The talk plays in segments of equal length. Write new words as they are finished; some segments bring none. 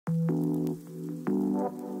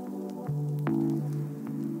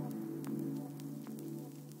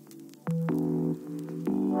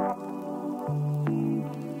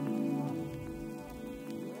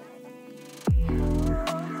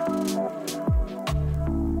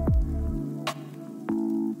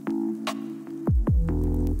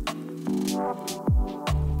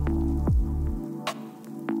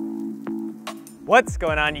What's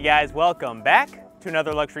going on, you guys? Welcome back to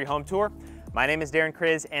another luxury home tour. My name is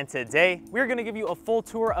Darren, and today we're going to give you a full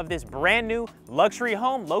tour of this brand new luxury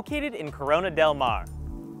home located in Corona del Mar.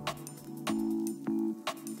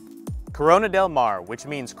 Corona del Mar, which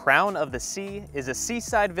means Crown of the Sea, is a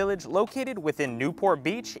seaside village located within Newport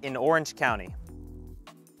Beach in Orange County.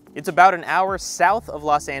 It's about an hour south of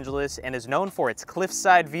Los Angeles and is known for its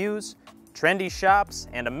cliffside views, trendy shops,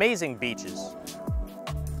 and amazing beaches.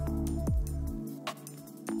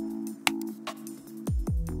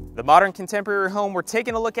 The modern contemporary home we're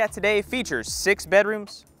taking a look at today features 6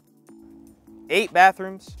 bedrooms, 8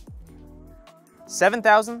 bathrooms,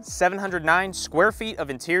 7,709 square feet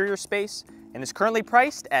of interior space, and is currently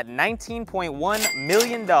priced at $19.1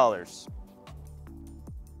 million.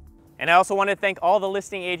 And I also want to thank all the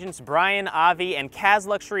listing agents, Brion, Avi, and KAZ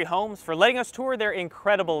Luxury Homes, for letting us tour their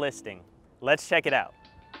incredible listing. Let's check it out.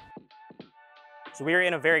 So we are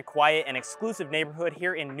in a very quiet and exclusive neighborhood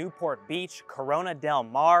here in Newport Beach, Corona del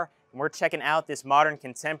Mar, and we're checking out this modern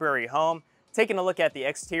contemporary home. Taking a look at the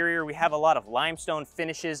exterior, we have a lot of limestone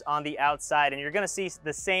finishes on the outside, and you're gonna see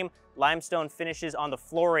the same limestone finishes on the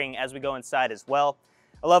flooring as we go inside as well.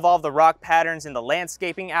 I love all of the rock patterns in the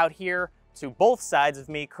landscaping out here to both sides of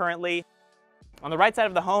me currently. On the right side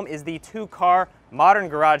of the home is the 2-car modern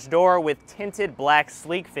garage door with tinted black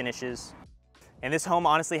sleek finishes. And this home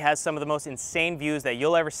honestly has some of the most insane views that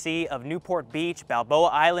you'll ever see of Newport Beach, Balboa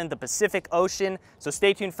Island, the Pacific Ocean, so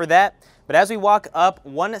stay tuned for that. But as we walk up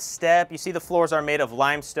one step, you see the floors are made of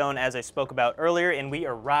limestone, as I spoke about earlier, and we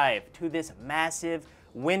arrive to this massive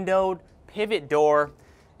windowed pivot door.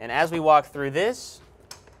 And as we walk through this,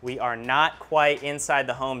 we are not quite inside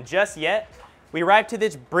the home just yet. We arrive to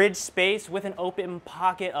this bridge space with an open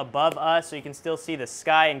pocket above us so you can still see the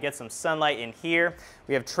sky and get some sunlight in here.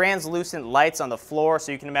 We have translucent lights on the floor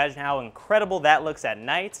so you can imagine how incredible that looks at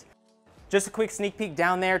night. Just a quick sneak peek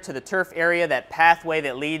down there to the turf area, that pathway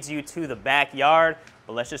that leads you to the backyard,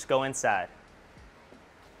 but let's just go inside.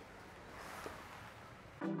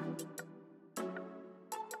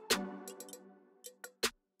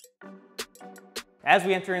 As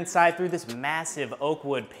we enter inside through this massive oak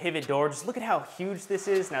wood pivot door, just look at how huge this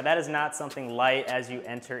is. Now that is not something light as you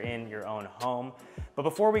enter in your own home. But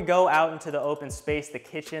before we go out into the open space, the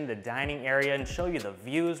kitchen, the dining area, and show you the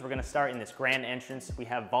views, we're gonna start in this grand entrance. We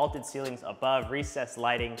have vaulted ceilings above, recessed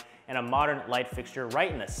lighting, and a modern light fixture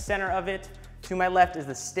right in the center of it. To my left is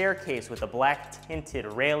the staircase with a black tinted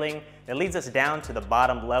railing that leads us down to the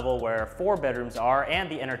bottom level where 4 bedrooms are and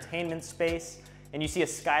the entertainment space. And you see a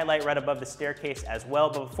skylight right above the staircase as well.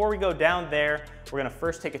 But before we go down there, we're gonna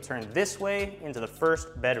first take a turn this way into the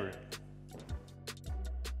first bedroom.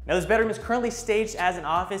 Now this bedroom is currently staged as an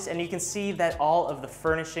office, and you can see that all of the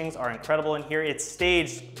furnishings are incredible in here. It's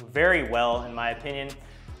staged very well, in my opinion.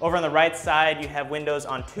 Over on the right side, you have windows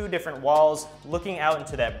on 2 different walls, looking out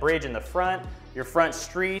into that bridge in the front, your front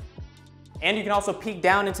street. And you can also peek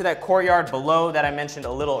down into that courtyard below that I mentioned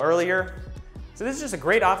a little earlier. So this is just a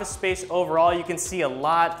great office space overall. You can see a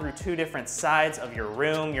lot through 2 different sides of your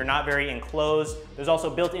room. You're not very enclosed. There's also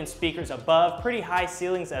built-in speakers above, pretty high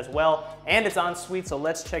ceilings as well, and it's en suite, so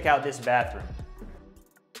let's check out this bathroom.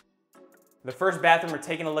 The first bathroom we're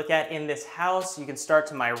taking a look at in this house, you can start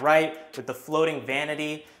to my right with the floating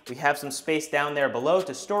vanity. We have some space down there below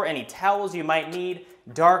to store any towels you might need,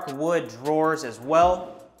 dark wood drawers as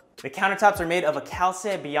well. The countertops are made of a calce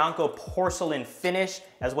bianco porcelain finish,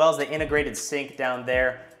 as well as the integrated sink down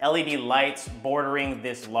there. LED lights bordering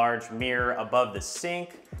this large mirror above the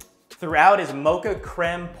sink. Throughout is mocha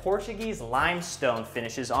creme Portuguese limestone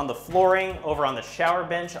finishes on the flooring, over on the shower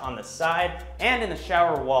bench on the side, and in the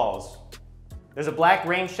shower walls. There's a black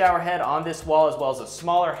rain shower head on this wall, as well as a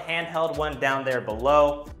smaller handheld one down there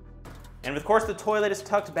below. And of course, the toilet is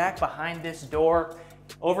tucked back behind this door.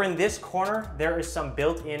 Over in this corner, there is some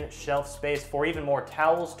built-in shelf space for even more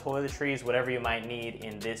towels, toiletries, whatever you might need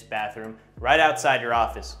in this bathroom, right outside your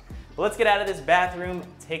office. But let's get out of this bathroom,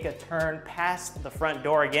 take a turn past the front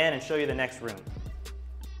door again, and show you the next room.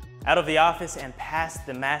 Out of the office and past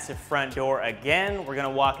the massive front door again, we're gonna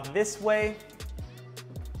walk this way.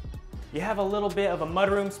 You have a little bit of a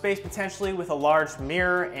mudroom space potentially with a large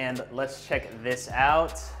mirror, and let's check this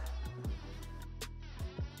out.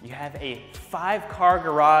 You have a 5-car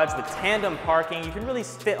garage with tandem parking. You can really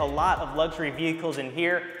fit a lot of luxury vehicles in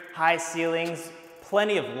here. High ceilings,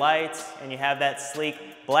 plenty of lights, and you have that sleek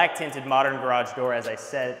black tinted modern garage door, as I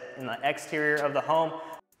said, in the exterior of the home.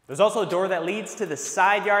 There's also a door that leads to the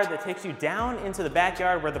side yard that takes you down into the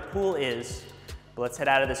backyard where the pool is. But let's head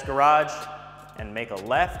out of this garage and make a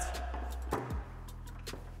left.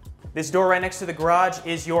 This door right next to the garage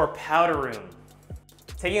is your powder room.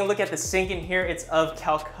 Taking a look at the sink in here, it's of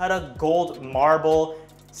Calcutta gold marble.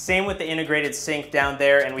 Same with the integrated sink down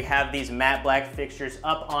there, and we have these matte black fixtures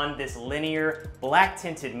up on this linear black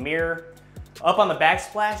tinted mirror. Up on the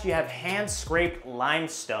backsplash, you have hand-scraped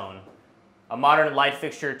limestone. A modern light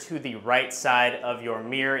fixture to the right side of your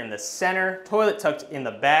mirror in the center, toilet tucked in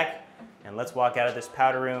the back, and let's walk out of this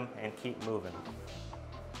powder room and keep moving.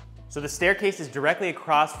 So the staircase is directly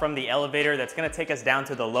across from the elevator that's gonna take us down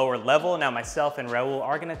to the lower level. Now myself and Raul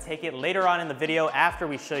are gonna take it later on in the video after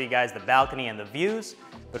we show you guys the balcony and the views.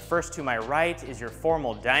 But first, to my right is your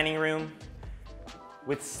formal dining room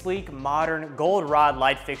with sleek, modern gold rod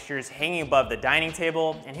light fixtures hanging above the dining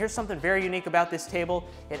table. And here's something very unique about this table.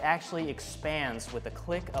 It actually expands with the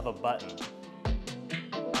click of a button.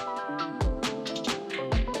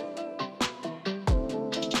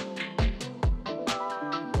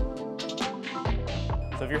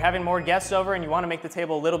 So if you're having more guests over and you want to make the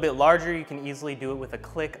table a little bit larger, you can easily do it with a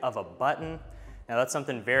click of a button. Now that's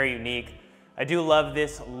something very unique. I do love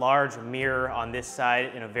this large mirror on this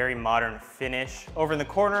side in a very modern finish. Over in the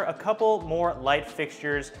corner, a couple more light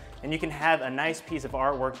fixtures, and you can have a nice piece of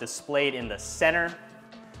artwork displayed in the center.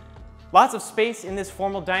 Lots of space in this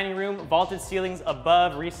formal dining room, vaulted ceilings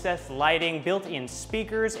above, recessed lighting, built-in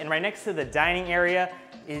speakers, and right next to the dining area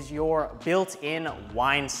is your built-in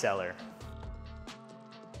wine cellar.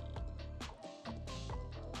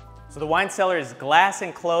 So the wine cellar is glass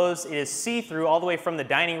enclosed. It is see-through all the way from the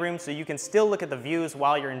dining room, so you can still look at the views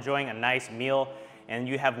while you're enjoying a nice meal. And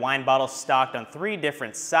you have wine bottles stocked on 3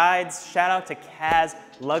 different sides. Shout out to KAZ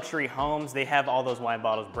Luxury Homes. They have all those wine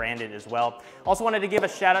bottles branded as well. Also wanted to give a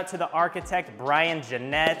shout out to the architect, Brion,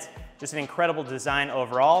 Jeannette. Just an incredible design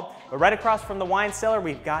overall. But right across from the wine cellar,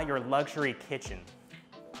 we've got your luxury kitchen.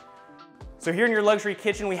 So here in your luxury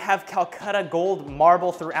kitchen, we have Calcutta gold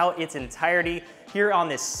marble throughout its entirety. Here on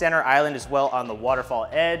this center island as well on the waterfall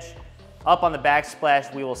edge. Up on the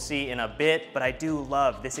backsplash we will see in a bit, but I do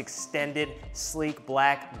love this extended, sleek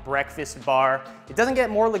black breakfast bar. It doesn't get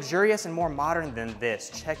more luxurious and more modern than this.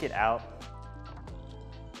 Check it out.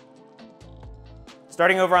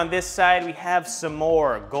 Starting over on this side, we have some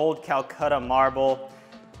more gold Calcutta marble.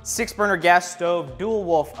 6-burner gas stove, dual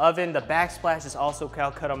wolf oven. The backsplash is also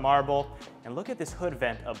Calcutta marble. And look at this hood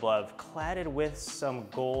vent above, cladded with some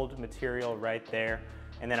gold material right there,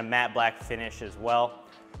 and then a matte black finish as well.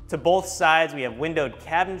 To both sides, we have windowed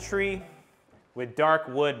cabinetry with dark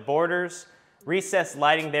wood borders, recessed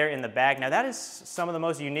lighting there in the back. Now that is some of the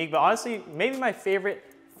most unique, but honestly, maybe my favorite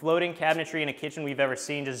floating cabinetry in a kitchen we've ever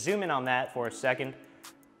seen. Just zoom in on that for a second.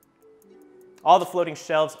 All the floating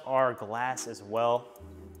shelves are glass as well.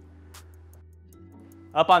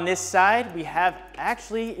 Up on this side, we have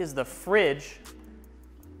actually is the fridge,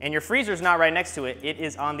 and your freezer's not right next to it. It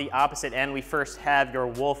is on the opposite end. We first have your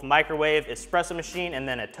Wolf microwave, espresso machine, and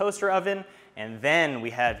then a toaster oven, and then we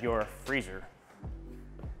have your freezer.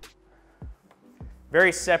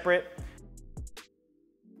 Very separate.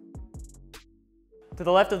 To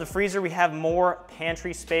the left of the freezer, we have more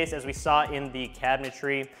pantry space as we saw in the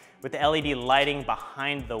cabinetry with the LED lighting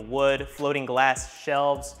behind the wood, floating glass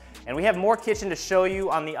shelves. And we have more kitchen to show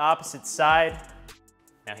you on the opposite side.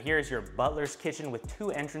 Now here's your butler's kitchen with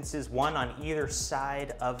 2 entrances, one on either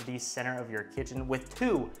side of the center of your kitchen with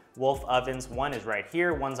 2 Wolf ovens. One is right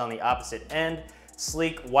here, one's on the opposite end.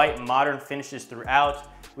 Sleek, white, modern finishes throughout.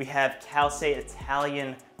 We have Calce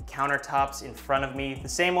Italian countertops in front of me, the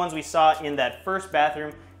same ones we saw in that first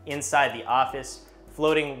bathroom inside the office.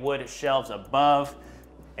 Floating wood shelves above.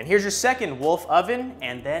 And here's your second Wolf oven,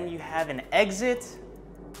 and then you have an exit.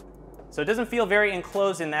 So it doesn't feel very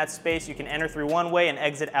enclosed in that space. You can enter through one way and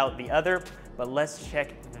exit out the other, but let's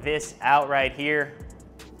check this out right here.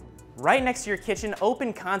 Right next to your kitchen,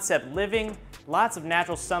 open concept living, lots of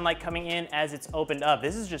natural sunlight coming in as it's opened up.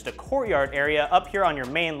 This is just a courtyard area up here on your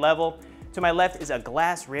main level. To my left is a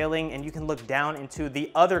glass railing, and you can look down into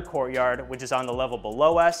the other courtyard, which is on the level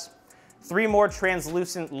below us. 3 more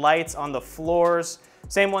translucent lights on the floors.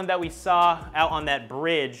 Same one that we saw out on that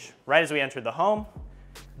bridge right as we entered the home.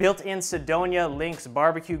 Built-in Sedonia Lynx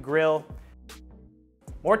barbecue grill.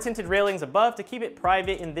 More tinted railings above to keep it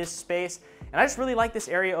private in this space. And I just really like this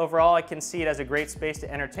area overall. I can see it as a great space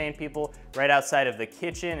to entertain people right outside of the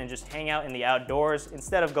kitchen and just hang out in the outdoors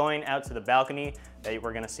instead of going out to the balcony that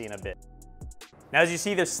we're gonna see in a bit. Now as you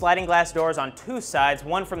see, there's sliding glass doors on 2 sides,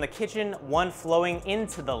 one from the kitchen, one flowing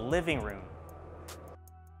into the living room.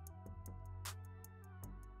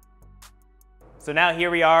 So now here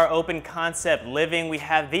we are, open concept living. We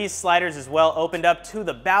have these sliders as well, opened up to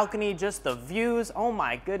the balcony, just the views. Oh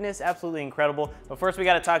my goodness, absolutely incredible. But first we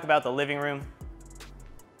gotta talk about the living room.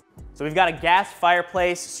 So So we've got a gas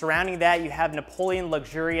fireplace. Surrounding that, you have Napoleon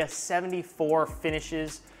Luxuria 74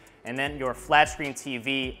 finishes, and then your flat screen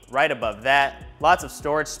TV right above that. Lots of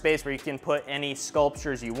storage space where you can put any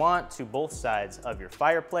sculptures you want to both sides of your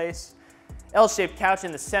fireplace. L-shaped couch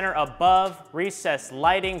in the center above, recessed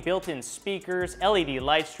lighting, built-in speakers, LED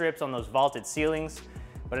light strips on those vaulted ceilings.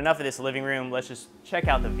 But enough of this living room, let's just check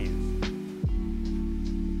out the views.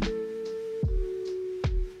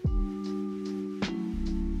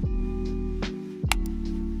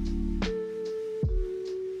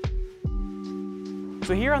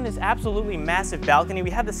 So here on this absolutely massive balcony, we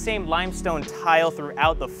have the same limestone tile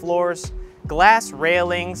throughout the floors, glass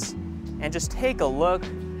railings, and just take a look.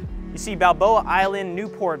 You see Balboa Island,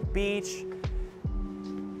 Newport Beach,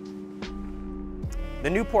 the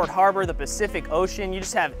Newport Harbor, the Pacific Ocean. You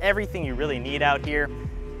just have everything you really need out here.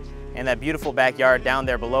 And that beautiful backyard down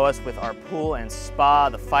there below us with our pool and spa,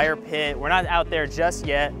 the fire pit. We're not out there just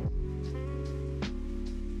yet.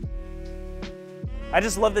 I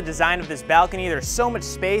just love the design of this balcony. There's so much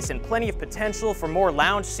space and plenty of potential for more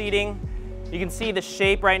lounge seating. You can see the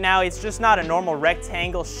shape right now. It's just not a normal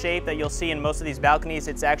rectangle shape that you'll see in most of these balconies.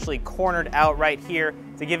 It's actually cornered out right here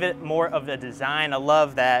to give it more of a design. I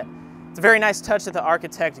love that. It's a very nice touch that the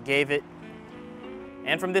architect gave it.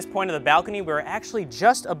 And from this point of the balcony, we're actually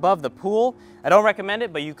just above the pool. I don't recommend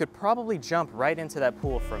it, but you could probably jump right into that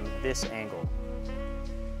pool from this angle.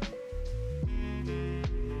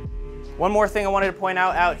 One more thing I wanted to point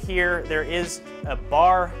out here, there is a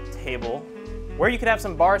bar table where you could have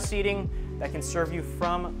some bar seating that can serve you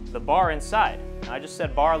from the bar inside. Now, I just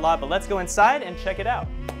said bar a lot, but let's go inside and check it out.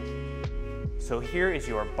 So here is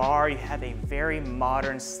your bar. You have a very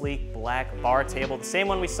modern, sleek, black bar table, the same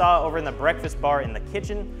one we saw over in the breakfast bar in the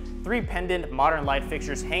kitchen. 3 pendant modern light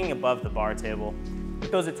fixtures hanging above the bar table.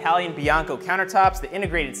 With those Italian Bianco countertops, the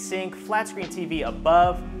integrated sink, flat screen TV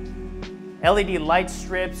above, LED light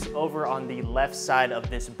strips over on the left side of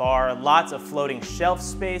this bar. Lots of floating shelf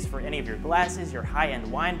space for any of your glasses, your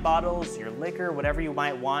high-end wine bottles, your liquor, whatever you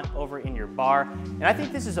might want over in your bar. And I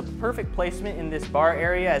think this is a perfect placement in this bar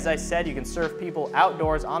area. As I said, you can serve people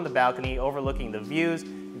outdoors on the balcony overlooking the views.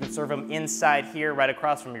 You can serve them inside here right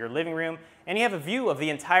across from your living room. And you have a view of the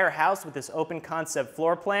entire house with this open concept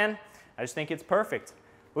floor plan. I just think it's perfect.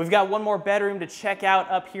 We've got one more bedroom to check out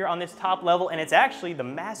up here on this top level, and it's actually the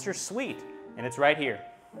master suite. And it's right here.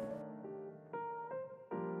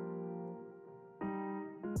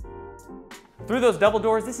 Through those double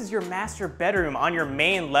doors, this is your master bedroom on your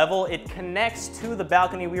main level. It connects to the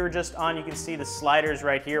balcony we were just on. You can see the sliders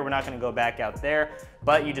right here. We're not gonna go back out there,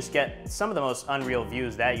 but you just get some of the most unreal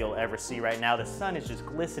views that you'll ever see right now. The sun is just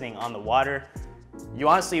glistening on the water. You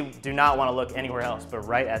honestly do not want to look anywhere else but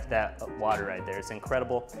right at that water right there. It's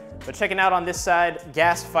incredible. But checking out on this side,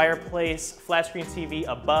 gas fireplace, flat screen TV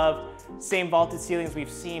above, same vaulted ceilings we've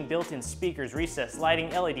seen, built-in speakers, recessed lighting,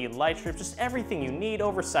 LED light strips, just everything you need,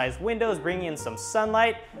 oversized windows, bringing in some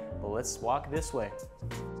sunlight. But let's walk this way.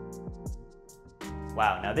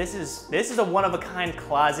 Wow, now this is a one-of-a-kind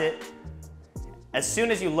closet. As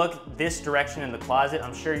soon as you look this direction in the closet,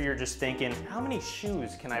 I'm sure you're just thinking, how many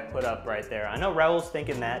shoes can I put up right there? I know Raul's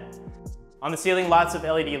thinking that. On the ceiling, lots of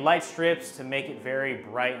LED light strips to make it very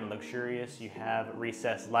bright and luxurious. You have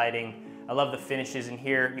recessed lighting. I love the finishes in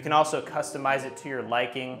here. You can also customize it to your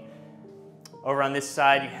liking. Over on this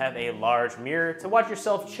side, you have a large mirror to watch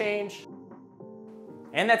yourself change.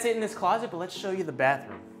 And that's it in this closet, but let's show you the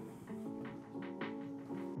bathroom.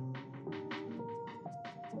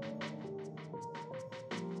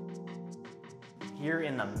 Here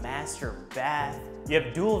in the master bath, you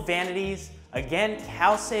have dual vanities. Again,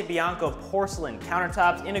 KAZ Bianco porcelain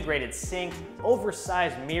countertops, integrated sink,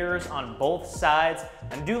 oversized mirrors on both sides.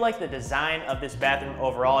 I do like the design of this bathroom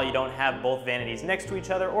overall. You don't have both vanities next to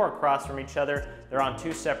each other or across from each other. They're on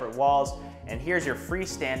 2 separate walls. And here's your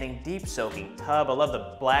freestanding deep soaking tub. I love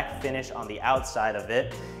the black finish on the outside of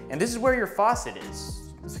it. And this is where your faucet is.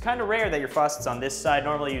 It's kind of rare that your faucet's on this side.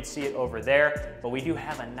 Normally you'd see it over there, but we do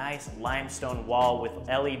have a nice limestone wall with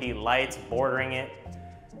LED lights bordering it.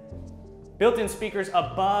 Built-in speakers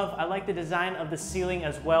above. I like the design of the ceiling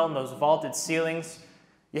as well, and those vaulted ceilings.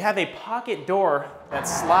 You have a pocket door that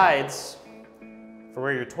slides for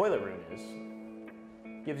where your toilet room is.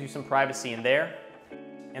 Gives you some privacy in there.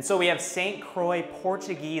 And so we have St. Croix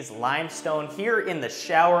Portuguese limestone here in the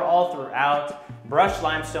shower all throughout. Brushed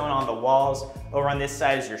limestone on the walls. Over on this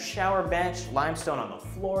side is your shower bench. Limestone on the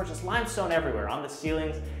floor, just limestone everywhere on the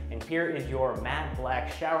ceilings. And here is your matte black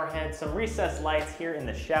shower head. Some recessed lights here in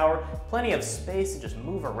the shower. Plenty of space to just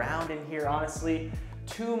move around in here, honestly.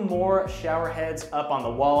 2 more shower heads up on the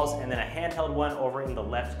walls and then a handheld one over in the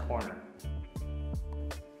left corner.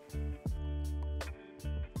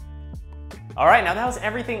 All right, now that was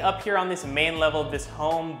everything up here on this main level of this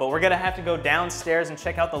home, but we're gonna have to go downstairs and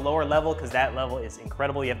check out the lower level because that level is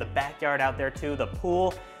incredible. You have the backyard out there too, the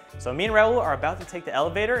pool. So me and Raul are about to take the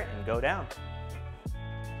elevator and go down.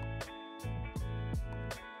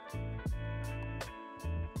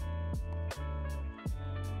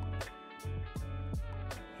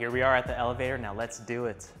 Here we are at the elevator, now let's do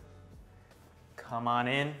it. Come on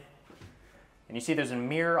in. And you see there's a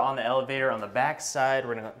mirror on the elevator on the back side.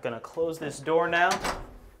 We're gonna close this door now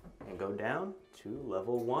and go down to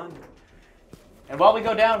level 1. And while we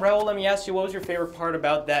go down, Raul, let me ask you, what was your favorite part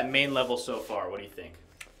about that main level so far? What do you think?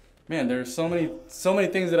 Man, there's so many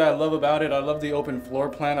things that I love about it. I love the open floor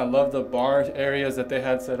plan. I love the bar areas that they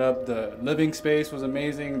had set up. The living space was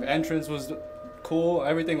amazing. The entrance was cool.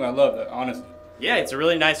 Everything, I loved it, honestly. Yeah, it's a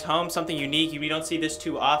really nice home, something unique. We don't see this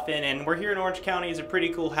too often, and we're here in Orange County. It's a pretty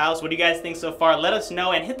cool house. What do you guys think so far? Let us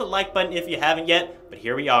know and hit the like button if you haven't yet. But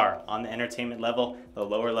here we are on the entertainment level, the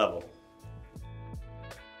lower level.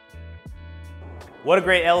 What a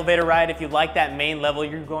great elevator ride. If you like that main level,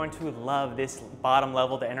 you're going to love this bottom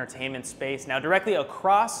level, the entertainment space. Now, directly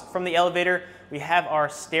across from the elevator, we have our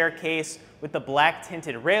staircase with the black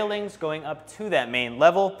tinted railings going up to that main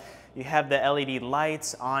level. You have the LED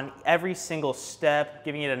lights on every single step,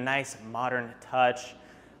 giving it a nice modern touch.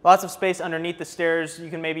 Lots of space underneath the stairs. You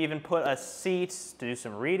can maybe even put a seat to do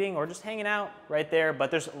some reading or just hanging out right there. But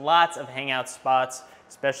there's lots of hangout spots,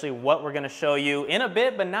 especially what we're gonna show you in a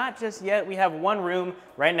bit, but not just yet. We have one room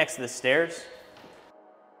right next to the stairs.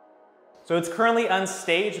 So it's currently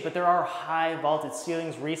unstaged, but there are high vaulted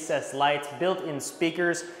ceilings, recessed lights, built-in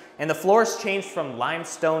speakers, and the floors changed from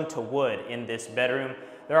limestone to wood in this bedroom.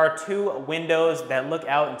 There are 2 windows that look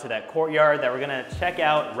out into that courtyard that we're gonna check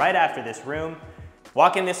out right after this room.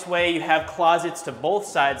 Walk in this way, you have closets to both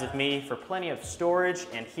sides of me for plenty of storage,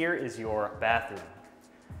 and here is your bathroom.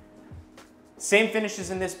 Same finishes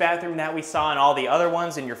in this bathroom that we saw in all the other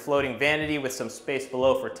ones in your floating vanity with some space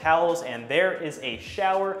below for towels, and there is a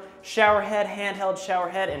shower head, handheld shower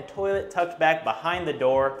head, and toilet tucked back behind the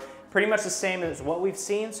door. Pretty much the same as what we've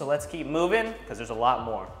seen, so let's keep moving because there's a lot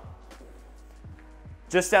more.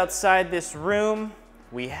 Just outside this room,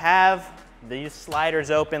 we have these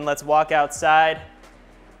sliders open. Let's walk outside.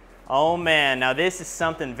 Oh man, now this is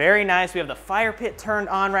something very nice. We have the fire pit turned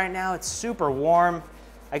on right now. It's super warm.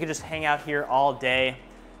 I could just hang out here all day.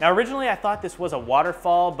 Now originally I thought this was a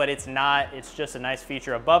waterfall, but it's not. It's just a nice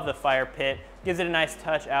feature above the fire pit. Gives it a nice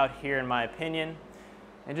touch out here in my opinion.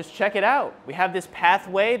 And just check it out. We have this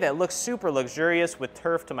pathway that looks super luxurious with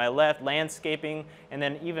turf to my left, landscaping, and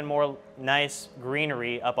then even more nice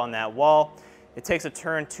greenery up on that wall. It takes a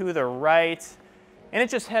turn to the right, and it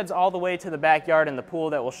just heads all the way to the backyard and the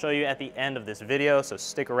pool that we'll show you at the end of this video, so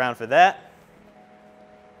stick around for that.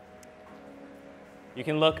 You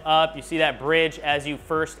can look up, you see that bridge as you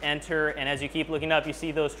first enter, and as you keep looking up, you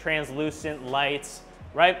see those translucent lights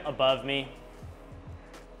right above me.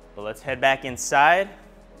 But let's head back inside.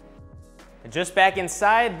 And just back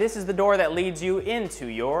inside, this is the door that leads you into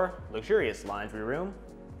your luxurious laundry room.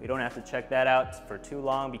 We don't have to check that out for too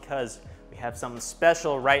long because we have something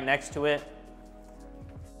special right next to it.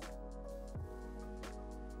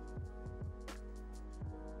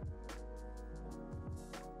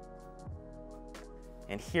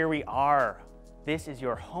 And here we are. This is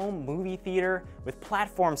your home movie theater with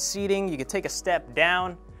platform seating. You can take a step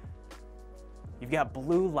down. You've got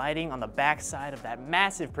blue lighting on the back side of that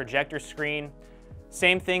massive projector screen.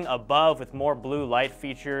 Same thing above with more blue light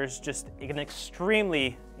features. Just an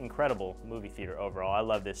extremely incredible movie theater overall. I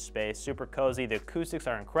love this space, super cozy. The acoustics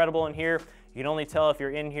are incredible in here. You can only tell if you're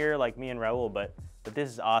in here like me and Raul, but this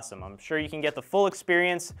is awesome. I'm sure you can get the full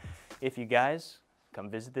experience if you guys come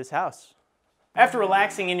visit this house. After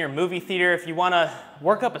relaxing in your movie theater, if you want to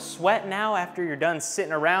work up a sweat now after you're done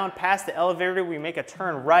sitting around, past the elevator, we make a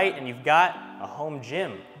turn right and you've got a home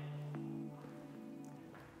gym.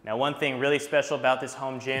 Now, one thing really special about this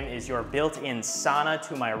home gym is your built-in sauna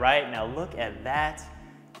to my right. Now look at that.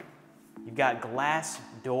 You've got glass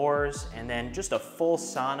doors and then just a full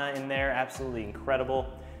sauna in there, absolutely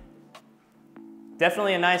incredible.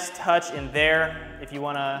 Definitely a nice touch in there if you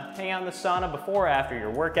want to hang out in the sauna before or after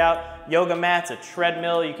your workout. Yoga mats, a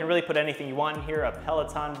treadmill, you can really put anything you want in here, a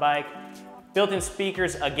Peloton bike. Built-in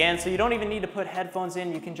speakers again, so you don't even need to put headphones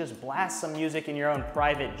in. You can just blast some music in your own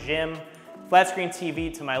private gym. Flat screen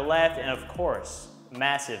TV to my left, and of course,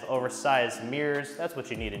 massive oversized mirrors. That's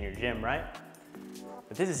what you need in your gym, right?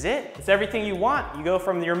 But this is it. It's everything you want. You go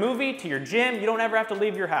from your movie to your gym. You don't ever have to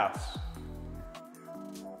leave your house.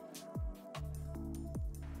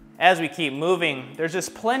 As we keep moving, there's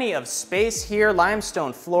just plenty of space here.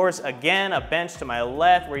 Limestone floors, again, a bench to my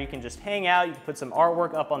left where you can just hang out. You can put some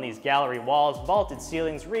artwork up on these gallery walls, vaulted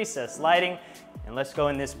ceilings, recessed lighting, and let's go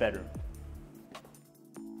in this bedroom.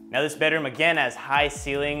 Now this bedroom again has high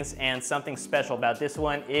ceilings, and something special about this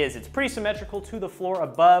one is it's pretty symmetrical to the floor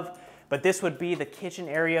above, but this would be the kitchen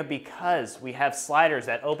area because we have sliders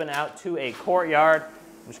that open out to a courtyard.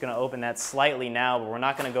 I'm just gonna open that slightly now, but we're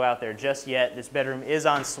not gonna go out there just yet. This bedroom is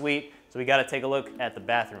en suite, so we gotta take a look at the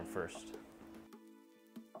bathroom first.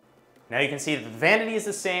 Now you can see that the vanity is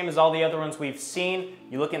the same as all the other ones we've seen.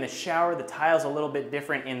 You look in the shower, the tile's a little bit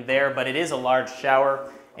different in there, but it is a large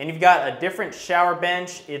shower. And you've got a different shower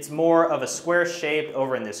bench. It's more of a square shape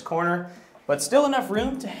over in this corner, but still enough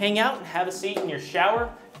room to hang out and have a seat in your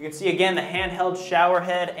shower. You can see again the handheld shower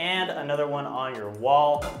head and another one on your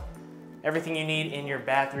wall. Everything you need in your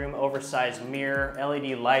bathroom, oversized mirror,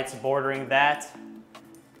 LED lights bordering that.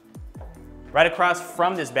 Right across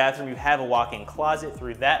from this bathroom, you have a walk-in closet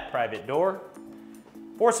through that private door.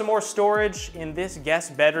 For some more storage in this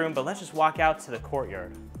guest bedroom, but let's just walk out to the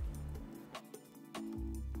courtyard.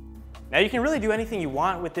 Now you can really do anything you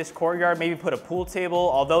want with this courtyard, maybe put a pool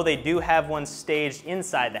table, although they do have one staged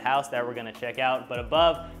inside the house that we're gonna check out, but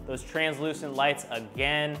above those translucent lights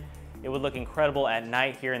again, it would look incredible at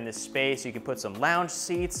night here in this space. You can put some lounge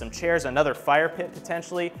seats, some chairs, another fire pit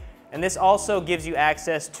potentially. And this also gives you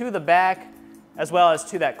access to the back as well as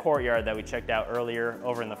to that courtyard that we checked out earlier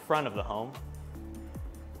over in the front of the home.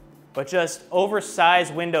 But just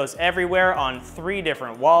oversized windows everywhere on 3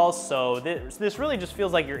 different walls. So this really just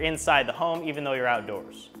feels like you're inside the home even though you're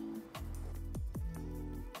outdoors.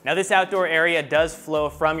 Now this outdoor area does flow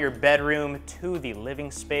from your bedroom to the living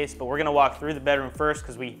space, but we're gonna walk through the bedroom first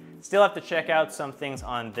because we still have to check out some things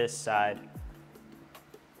on this side.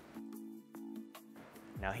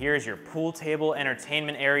 Now here's your pool table,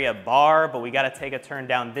 entertainment area, bar, but we gotta take a turn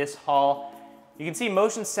down this hall. You can see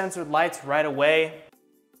motion sensored lights right away.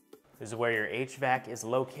 This is where your HVAC is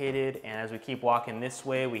located, and as we keep walking this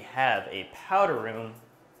way, we have a powder room.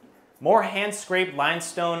 More hand-scraped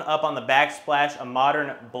limestone up on the backsplash, a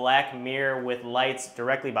modern black mirror with lights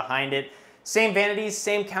directly behind it. Same vanities,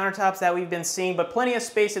 same countertops that we've been seeing, but plenty of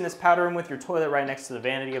space in this powder room with your toilet right next to the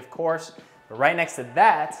vanity, of course. But right next to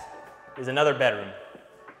that is another bedroom.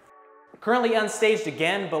 Currently unstaged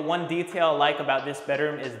again, but one detail I like about this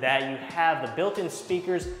bedroom is that you have the built-in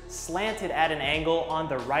speakers slanted at an angle on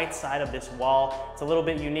the right side of this wall. It's a little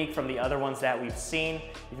bit unique from the other ones that we've seen.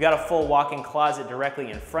 You've got a full walk-in closet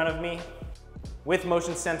directly in front of me with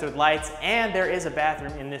motion-centered lights, and there is a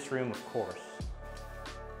bathroom in this room, of course.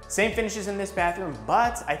 Same finishes in this bathroom,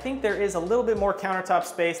 but I think there is a little bit more countertop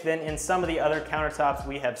space than in some of the other countertops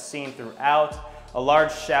we have seen throughout. A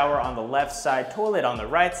large shower on the left side, toilet on the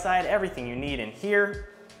right side, everything you need in here.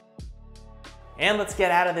 And let's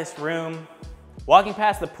get out of this room. Walking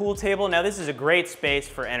past the pool table, now this is a great space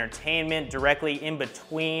for entertainment directly in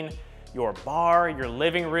between your bar, your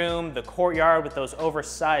living room, the courtyard with those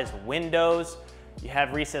oversized windows. You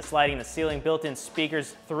have recessed lighting in the ceiling, built-in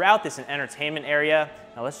speakers throughout this entertainment area.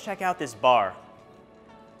 Now let's check out this bar.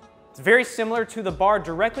 It's very similar to the bar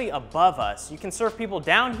directly above us. You can serve people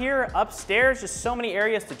down here, upstairs, just so many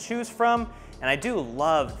areas to choose from. And I do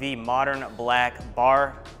love the modern black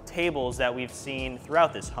bar tables that we've seen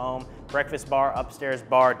throughout this home. Breakfast bar, upstairs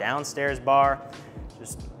bar, downstairs bar.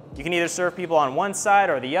 You can either serve people on one side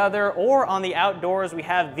or the other, or on the outdoors, we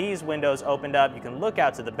have these windows opened up. You can look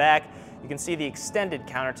out to the back. You can see the extended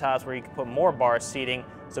countertops where you can put more bar seating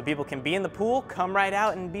so people can be in the pool, come right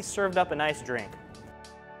out and be served up a nice drink.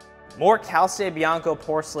 More Calce Bianco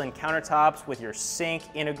porcelain countertops with your sink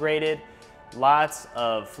integrated, lots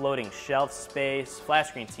of floating shelf space, flat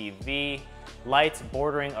screen TV, lights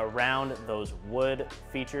bordering around those wood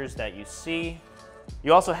features that you see.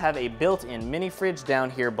 You also have a built-in mini fridge down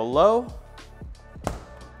here below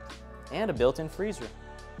and a built-in freezer.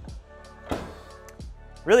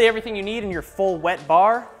 Really everything you need in your full wet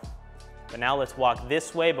bar. But now let's walk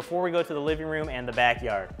this way before we go to the living room and the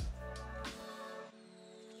backyard.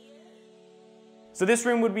 So this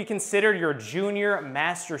room would be considered your junior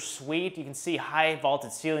master suite. You can see high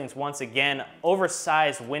vaulted ceilings once again,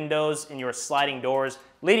 oversized windows in your sliding doors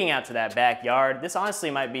leading out to that backyard. This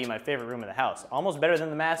honestly might be my favorite room in the house, almost better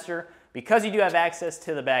than the master because you do have access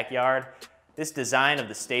to the backyard. This design of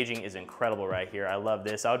the staging is incredible right here. I love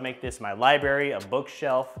this. I would make this my library, a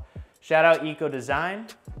bookshelf. Shout out Eco Design.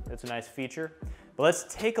 That's a nice feature. But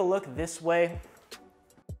let's take a look this way.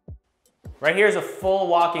 Right here is a full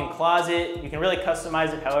walk-in closet. You can really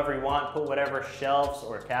customize it however you want. Put whatever shelves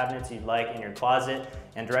or cabinets you'd like in your closet.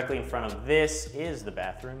 And directly in front of this is the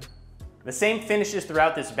bathroom. The same finishes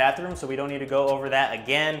throughout this bathroom, so we don't need to go over that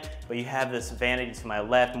again, but you have this vanity to my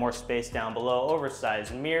left, more space down below,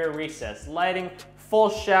 oversized mirror, recessed lighting, full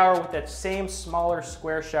shower with that same smaller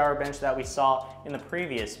square shower bench that we saw in the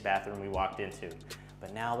previous bathroom we walked into.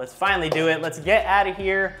 But now let's finally do it. Let's get out of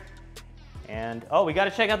here. And oh, we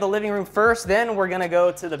gotta check out the living room first, then we're gonna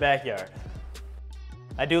go to the backyard.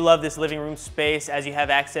 I do love this living room space as you have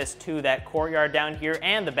access to that courtyard down here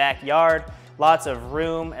and the backyard. Lots of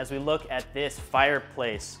room as we look at this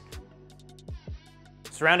fireplace.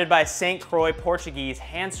 Surrounded by St. Croix Portuguese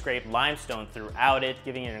hand-scraped limestone throughout it,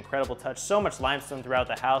 giving it an incredible touch. So much limestone throughout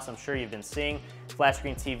the house, I'm sure you've been seeing. Flat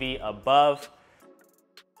screen TV above.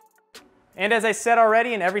 And as I said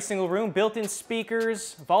already, in every single room, built-in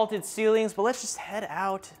speakers, vaulted ceilings, but let's just head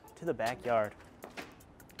out to the backyard.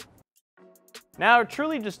 Now, it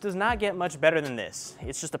truly just does not get much better than this.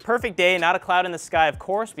 It's just a perfect day, not a cloud in the sky, of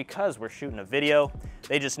course, because we're shooting a video.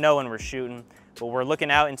 They just know when we're shooting. But we're looking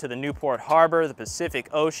out into the Newport Harbor, the Pacific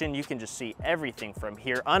Ocean. You can just see everything from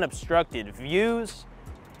here, unobstructed views.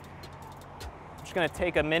 I'm just gonna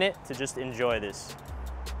take a minute to just enjoy this.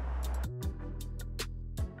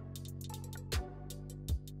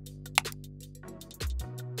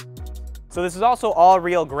 So this is also all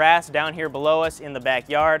real grass down here below us in the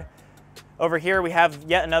backyard. Over here we have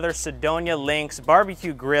yet another Sidonia Lynx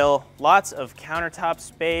barbecue grill, lots of countertop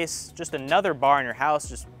space, just another bar in your house,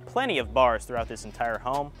 just plenty of bars throughout this entire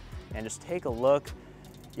home. And just take a look.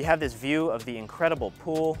 You have this view of the incredible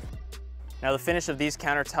pool. Now the finish of these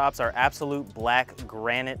countertops are absolute black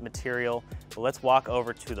granite material. But let's walk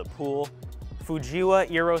over to the pool. Fujiwa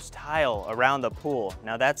Eros tile around the pool.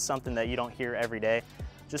 Now that's something that you don't hear every day.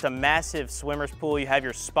 Just a massive swimmer's pool. You have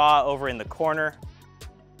your spa over in the corner.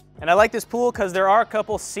 And I like this pool because there are a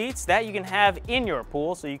couple seats that you can have in your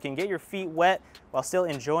pool so you can get your feet wet while still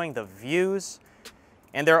enjoying the views.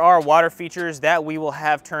 And there are water features that we will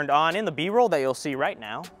have turned on in the B-roll that you'll see right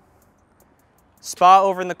now. Spa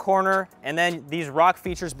over in the corner, and then these rock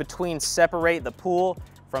features between separate the pool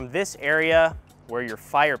from this area where your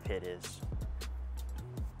fire pit is.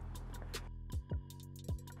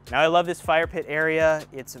 Now I love this fire pit area.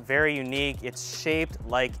 It's very unique. It's shaped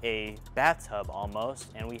like a bathtub almost,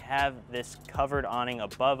 and we have this covered awning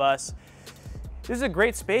above us. This is a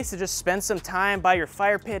great space to just spend some time by your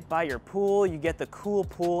fire pit, by your pool. You get the cool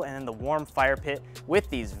pool and then the warm fire pit with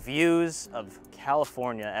these views of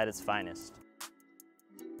California at its finest.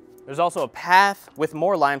 There's also a path with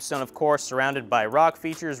more limestone, of course, surrounded by rock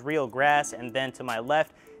features, real grass, and then to my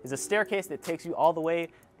left is a staircase that takes you all the way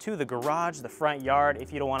to the garage, the front yard,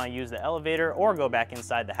 if you don't want to use the elevator or go back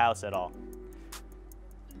inside the house at all.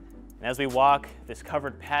 And as we walk, this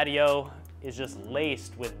covered patio is just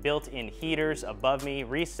laced with built-in heaters above me,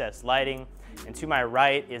 recessed lighting, and to my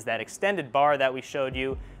right is that extended bar that we showed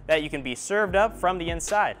you that you can be served up from the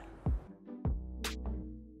inside.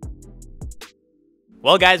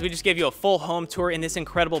 Well guys, we just gave you a full home tour in this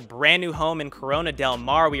incredible brand new home in Corona Del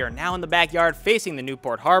Mar. We are now in the backyard facing the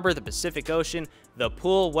Newport Harbor, the Pacific Ocean, the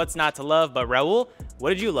pool. What's not to love? But Raul, what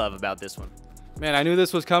did you love about this one? Man, I knew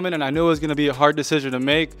this was coming and I knew it was gonna be a hard decision to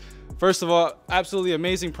make. First of all, absolutely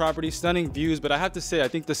amazing property, stunning views, but I have to say, I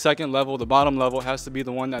think the second level, the bottom level, has to be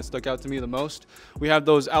the one that stuck out to me the most. We have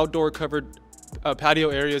those outdoor covered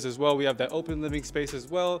patio areas as well. We have that open living space as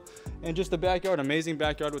well. And just the backyard, amazing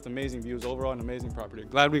backyard with amazing views. Overall, an amazing property.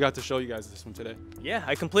 Glad we got to show you guys this one today. Yeah,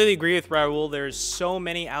 I completely agree with Raul. There's so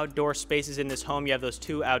many outdoor spaces in this home. You have those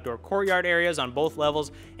two outdoor courtyard areas on both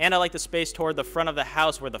levels. And I like the space toward the front of the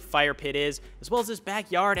house where the fire pit is, as well as this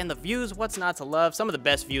backyard and the views. What's not to love? Some of the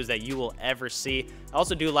best views that you will ever see. I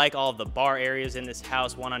also do like all of the bar areas in this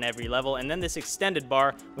house, one on every level. And then this extended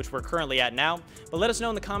bar, which we're currently at now. But let us know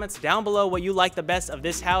in the comments down below what you like the best of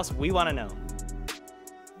this house. We want to know.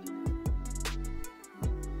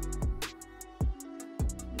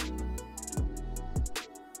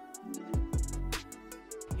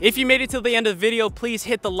 If you made it till the end of the video, please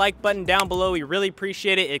hit the like button down below. We really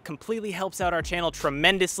appreciate it. It completely helps out our channel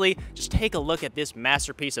tremendously. Just take a look at this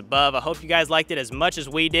masterpiece above. I hope you guys liked it as much as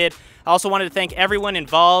we did. I also wanted to thank everyone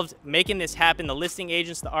involved making this happen, the listing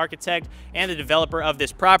agents, the architect, and the developer of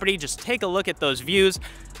this property. Just take a look at those views.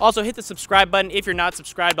 Also hit the subscribe button if you're not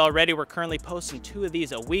subscribed already. We're currently posting 2 of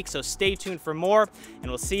these a week, so stay tuned for more, and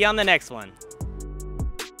we'll see you on the next one.